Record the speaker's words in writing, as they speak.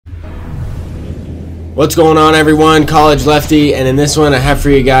What's going on, everyone? College Lefty, and in this one I have for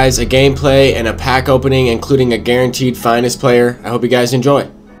you guys a gameplay and a pack opening including a guaranteed finest player. I hope you guys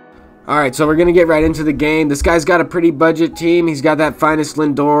enjoy. Alright, so we're going to get right into the game. This guy's got a pretty budget team. He's got that finest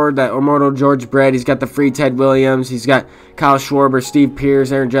Lindor, that Immortal George Brett. He's got the free Ted Williams. He's got Kyle Schwarber, Steve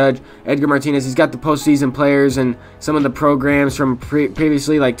Pearce, Aaron Judge, Edgar Martinez. He's got the postseason players and some of the programs from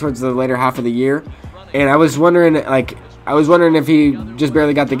previously, like towards the later half of the year. And I was wondering, if he just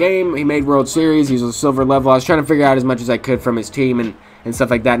barely got the game. He made World Series. He was a silver level. I was trying to figure out as much as I could from his team and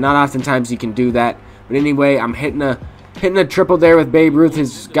stuff like that. Not oftentimes you can do that. But anyway, I'm hitting a triple there with Babe Ruth.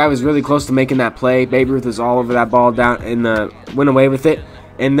 His guy was really close to making that play. Babe Ruth is all over that ball down and went away with it.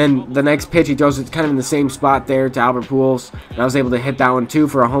 And then the next pitch, he throws it kind of in the same spot there to Albert Pujols. And I was able to hit that one too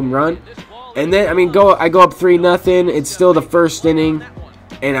for a home run. And then, I go up 3-0. It's still the first inning.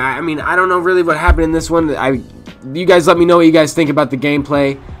 And I don't know really what happened in this one. You guys let me know what you guys think about the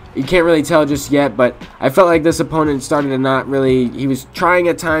gameplay. You can't really tell just yet, but I felt like this opponent started to not really... He was trying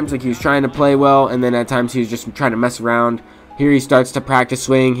at times, like he was trying to play well, and then at times he was just trying to mess around. Here he starts to practice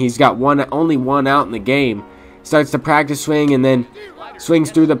swing. He's got only one out in the game. Starts to practice swing and then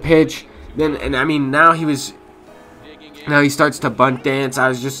swings through the pitch. Now he starts to bunt dance. I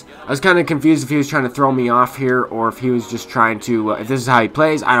was kind of confused if he was trying to throw me off here or if he was just trying to, if this is how he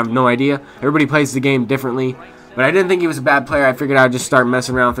plays. I have no idea. Everybody plays the game differently. But I didn't think he was a bad player. I figured I'd just start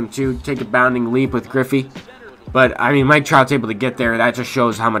messing around with him too. Take a bounding leap with Griffey. But, Mike Trout's able to get there. That just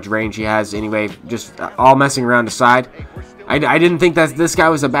shows how much range he has. Anyway, just all messing around aside. I didn't think that this guy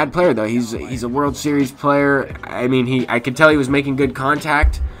was a bad player, though. He's a World Series player. I could tell he was making good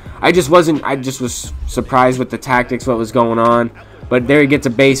contact. I just was surprised with the tactics, what was going on. But there he gets a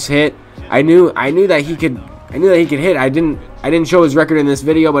base hit. I knew that he could hit. I didn't show his record in this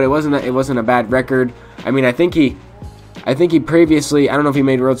video, but it wasn't a bad record. I think he previously, I don't know if he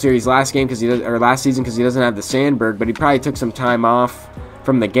made World Series last season because he doesn't have the Sandberg, but he probably took some time off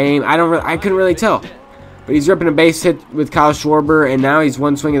from the game. I couldn't really tell. But he's ripping a base hit with Kyle Schwarber, and now he's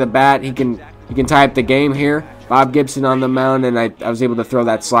one swing of the bat. He can tie up the game here. Bob Gibson on the mound, and I was able to throw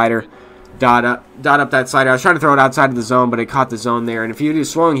that slider, dot up that slider. I was trying to throw it outside of the zone, but it caught the zone there. And if he would have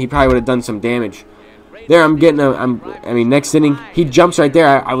swung, he probably would have done some damage. There, next inning, he jumps right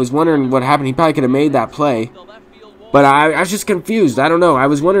there. I was wondering what happened. He probably could have made that play. But I was just confused. I don't know. I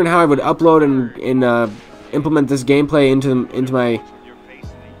was wondering how I would upload and implement this gameplay into my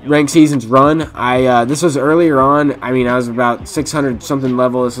ranked seasons run. This was earlier on. I was about 600 something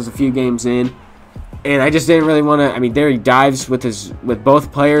level. This was a few games in. And I just didn't really want to. There he dives with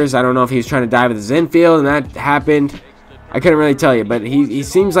both players. I don't know if he was trying to dive with his infield, and that happened. I couldn't really tell you, but he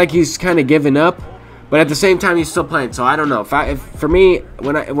seems like he's kind of given up. But at the same time, he's still playing. So I don't know. For me,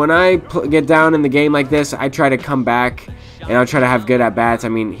 when I get down in the game like this, I try to come back and I'll try to have good at bats.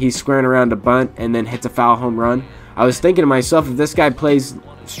 He's squaring around a bunt and then hits a foul home run. I was thinking to myself, if this guy plays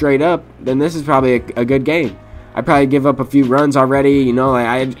straight up, then this is probably a good game. I probably give up a few runs already.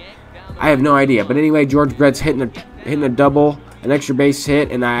 I have no idea. But anyway, George Brett's hitting a double, an extra base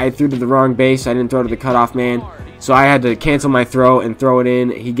hit, and I threw to the wrong base. I didn't throw to the cutoff man. So I had to cancel my throw and throw it in.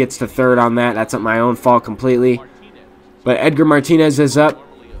 He gets to third on that. That's my own fault completely. But Edgar Martinez is up.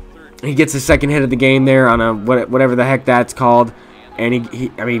 He gets the second hit of the game there on a whatever the heck that's called. And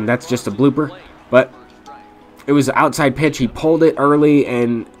that's just a blooper. But it was an outside pitch. He pulled it early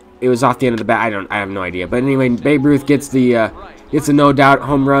and it was off the end of the bat. I have no idea. But anyway, Babe Ruth gets a no doubt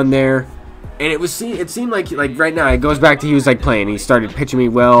home run there. And it seemed like right now it goes back to he was playing. He started pitching me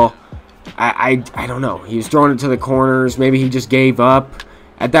well. I don't know. He was throwing it to the corners. Maybe he just gave up.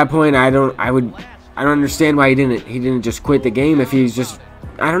 At that point, I don't understand why he didn't just quit the game if he's just,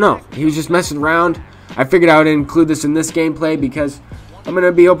 I don't know. He was just messing around. I figured I would include this in this gameplay because I'm going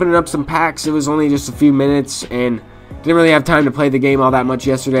to be opening up some packs. It was only just a few minutes and didn't really have time to play the game all that much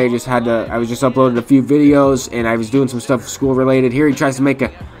yesterday. I was just uploading a few videos and I was doing some stuff school related. Here he tries to make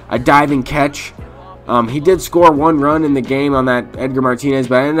a diving catch. He did score one run in the game on that Edgar Martinez,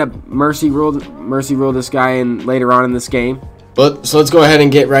 but I ended up mercy ruled this guy in later on in this game. So let's go ahead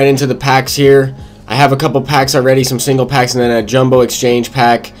and get right into the packs here. I have a couple packs already, some single packs and then a jumbo exchange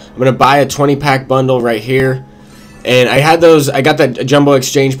pack. I'm going to buy a 20-pack bundle right here. And I got that jumbo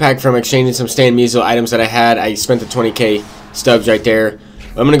exchange pack from exchanging some Stan Musial items that I had. I spent the 20K stubs right there.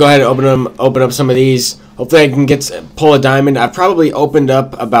 I'm going to go ahead and open up some of these. Hopefully I can pull a diamond. I've probably opened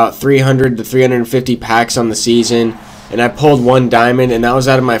up about 300 to 350 packs on the season. And I pulled one diamond, and that was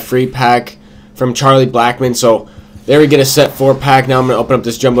out of my free pack from Charlie Blackman. So there we get a set 4 pack. Now I'm going to open up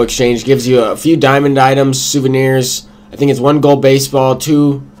this jumbo exchange. Gives you a few diamond items, souvenirs. I think it's 1 gold baseball,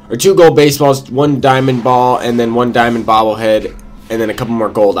 2 gold baseballs, 1 diamond ball, and then 1 diamond bobblehead. and then a couple more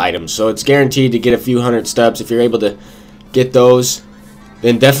gold items. So it's guaranteed to get a few hundred stubs. If you're able to get those,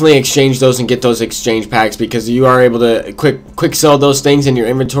 then definitely exchange those and get those exchange packs, because you are able to quick sell those things in your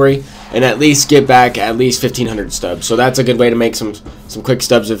inventory and at least get back at least 1,500 stubs. So that's a good way to make some quick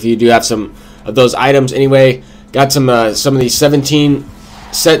stubs if you do have some of those items. Anyway, got some of these 17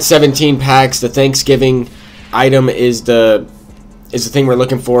 packs. The Thanksgiving item is the thing we're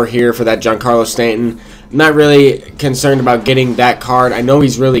looking for here for that Giancarlo Stanton. I'm not really concerned about getting that card. I know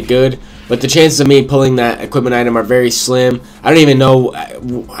he's really good, but the chances of me pulling that equipment item are very slim. I don't even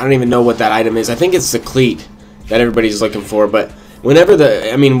know what that item is. I think it's the cleat that everybody's looking for, but whenever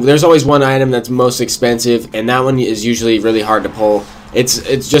there's always one item that's most expensive, and that one is usually really hard to pull. It's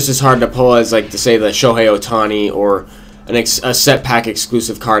just as hard to pull as, like, to say the Shohei Ohtani or a set pack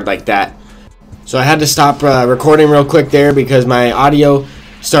exclusive card like that. So I had to stop recording real quick there because my audio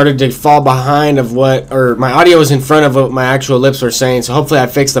started to fall behind my audio was in front of what my actual lips were saying. So hopefully I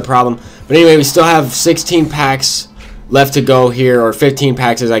fixed the problem. But anyway, we still have 16 packs left to go here, or 15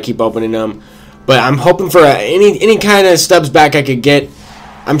 packs as I keep opening them. But I'm hoping for any kind of stubs back I could get.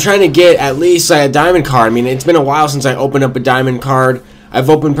 I'm trying to get at least a diamond card. I mean, it's been a while since I opened up a diamond card. I've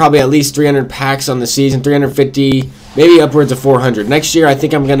opened probably at least 300 packs on the season, 350, maybe upwards of 400. Next year, I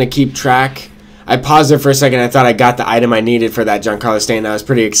think I'm going to keep track. I paused there for a second. I thought I got the item I needed for that Giancarlo Stanton. I was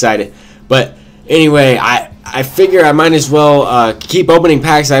pretty excited. But anyway, I figure I might as well keep opening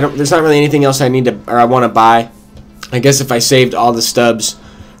packs. There's not really anything else I need to, or I want to buy. I guess if I saved all the stubs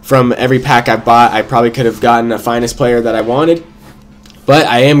from every pack I bought, I probably could have gotten a finest player that I wanted. But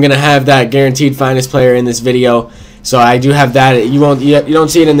I am going to have that guaranteed finest player in this video. So I do have that. You don't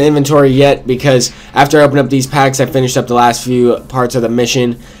see it in the inventory yet, because after I open up these packs, I finished up the last few parts of the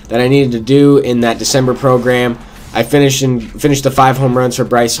mission that I needed to do in that December program. I finished the 5 home runs for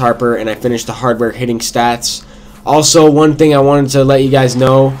Bryce Harper, and I finished the hardware hitting stats. Also, one thing I wanted to let you guys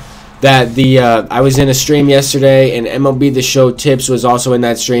know, that I was in a stream yesterday, and MLB The Show Tips was also in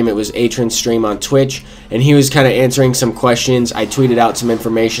that stream. It was Atron's stream on Twitch, and he was kind of answering some questions. I tweeted out some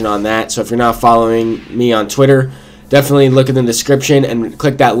information on that, so if you're not following me on Twitter, definitely look in the description and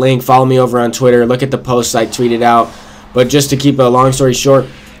click that link. Follow me over on Twitter. Look at the posts I tweeted out. But just to keep a long story short,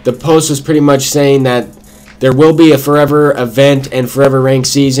 the post was pretty much saying that there will be a forever event and forever ranked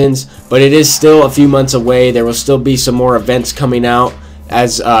seasons, but it is still a few months away. There will still be some more events coming out.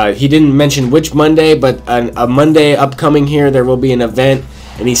 As he didn't mention which Monday, but a Monday upcoming here, there will be an event.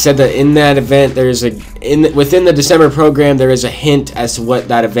 And he said that in that event, within the December program, there is a hint as to what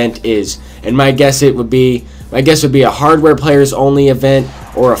that event is. And my guess would be a hardware players only event,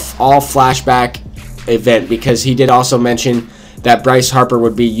 or all flashback event, because he did also mention that Bryce Harper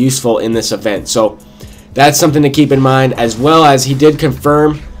would be useful in this event. So that's something to keep in mind, as well as he did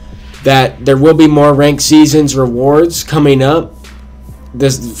confirm that there will be more ranked seasons rewards coming up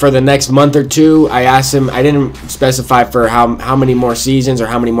for the next month or two. I asked him, I didn't specify for how many more seasons or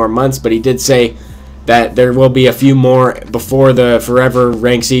how many more months, but he did say that there will be a few more before the forever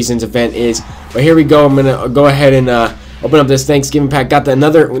ranked seasons event is. But here we go. I'm gonna go ahead and open up this Thanksgiving pack. Got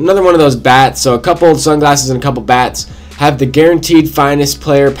another one of those bats. So a couple sunglasses and a couple bats. Have the guaranteed finest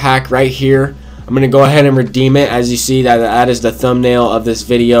player pack right here. I'm gonna go ahead and redeem it. As you see, that is the thumbnail of this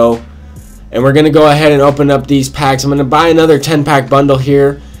video. And we're gonna go ahead and open up these packs. I'm gonna buy another 10-pack bundle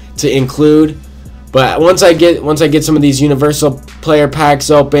here to include. But once I get some of these universal player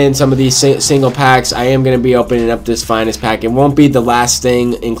packs open, some of these single packs, I am going to be opening up this finest pack. It won't be the last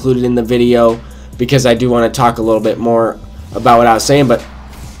thing included in the video, because I do want to talk a little bit more about what I was saying. But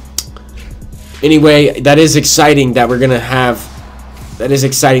anyway, that is exciting that we're going to have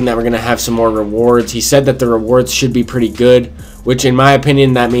some more rewards. He said that the rewards should be pretty good, which in my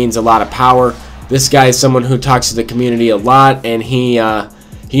opinion, that means a lot of power. This guy is someone who talks to the community a lot, and he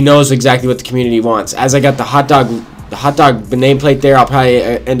knows exactly what the community wants. As I got the hot dog nameplate there, I'll probably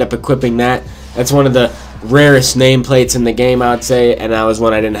end up equipping that. That's one of the rarest nameplates in the game, I would say, and that was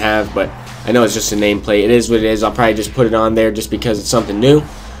one I didn't have, but I know it's just a nameplate. It is what it is. I'll probably just put it on there just because it's something new.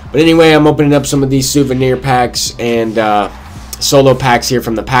 But anyway, I'm opening up some of these souvenir packs and solo packs here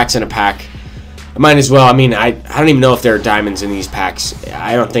from the Packs in a Pack. I might as well. I mean, I don't even know if there are diamonds in these packs.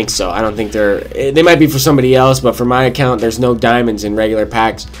 I don't think so. I don't think they might be for somebody else, but for my account, there's no diamonds in regular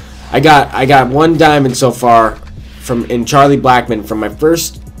packs. I got one diamond so far in Charlie Blackmon from my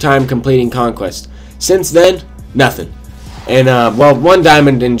first time completing Conquest. Since then, nothing. And well, one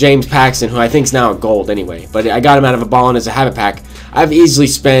diamond in James Paxton, who I think is now a gold anyway. But I got him out of a Ballin' as a habit pack. I've easily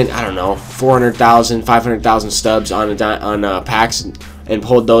spent, I don't know, 400,000, 500,000 stubs on packs and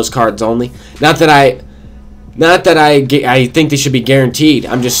pulled those cards only. Not that Not that I think they should be guaranteed.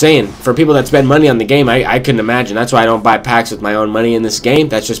 I'm just saying, for people that spend money on the game, I couldn't imagine. That's why I don't buy packs with my own money in this game.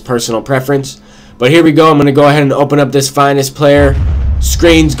 That's just personal preference. But here we go. I'm going to go ahead and open up this finest player.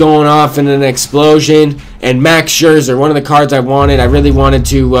 Screen's going off in an explosion. And Max Scherzer, one of the cards I wanted. I really wanted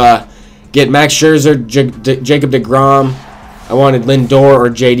to get Max Scherzer, Jacob deGrom. I wanted Lindor or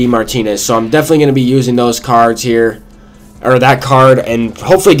JD Martinez. So I'm definitely going to be using those cards here. Or that card, and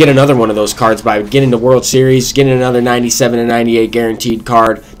hopefully get another one of those cards by getting the World Series, getting another 97 and 98 guaranteed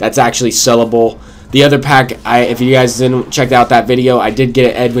card that's actually sellable. The other pack, if you guys didn't check out that video, I did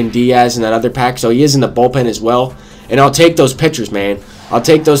get Edwin Diaz in that other pack, so he is in the bullpen as well. And I'll take those pitchers, man. I'll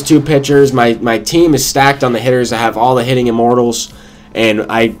take those 2 pitchers. My team is stacked on the hitters. I have all the hitting immortals, and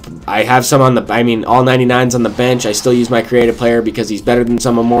I have some on the, all 99s on the bench. I still use my creative player because he's better than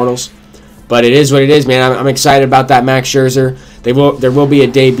some immortals. But it is what it is, man. I'm excited about that Max Scherzer. There will be a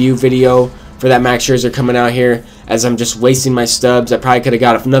debut video for that Max Scherzer coming out here, as I'm just wasting my stubs. I probably could have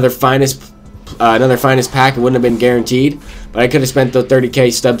got another finest pack. It wouldn't have been guaranteed, but I could have spent the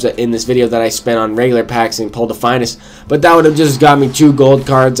 30K stubs in this video that I spent on regular packs and pulled the finest. But that would have just got me 2 gold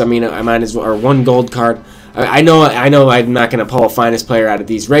cards. I might as well, or 1 gold card. I know I'm not going to pull a finest player out of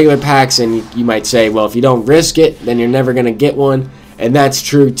these regular packs, and you might say, well, if you don't risk it, then you're never going to get one, and that's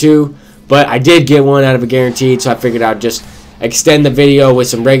true too. But I did get one out of a guaranteed, so I figured I'd just extend the video with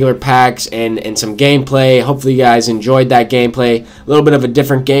some regular packs and some gameplay. Hopefully you guys enjoyed that gameplay. A little bit of a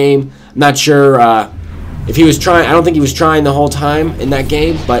different game. I'm not sure if he was trying. I don't think he was trying the whole time in that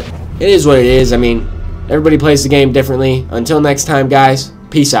game, but it is what it is. Everybody plays the game differently. Until next time, guys,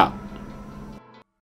 peace out.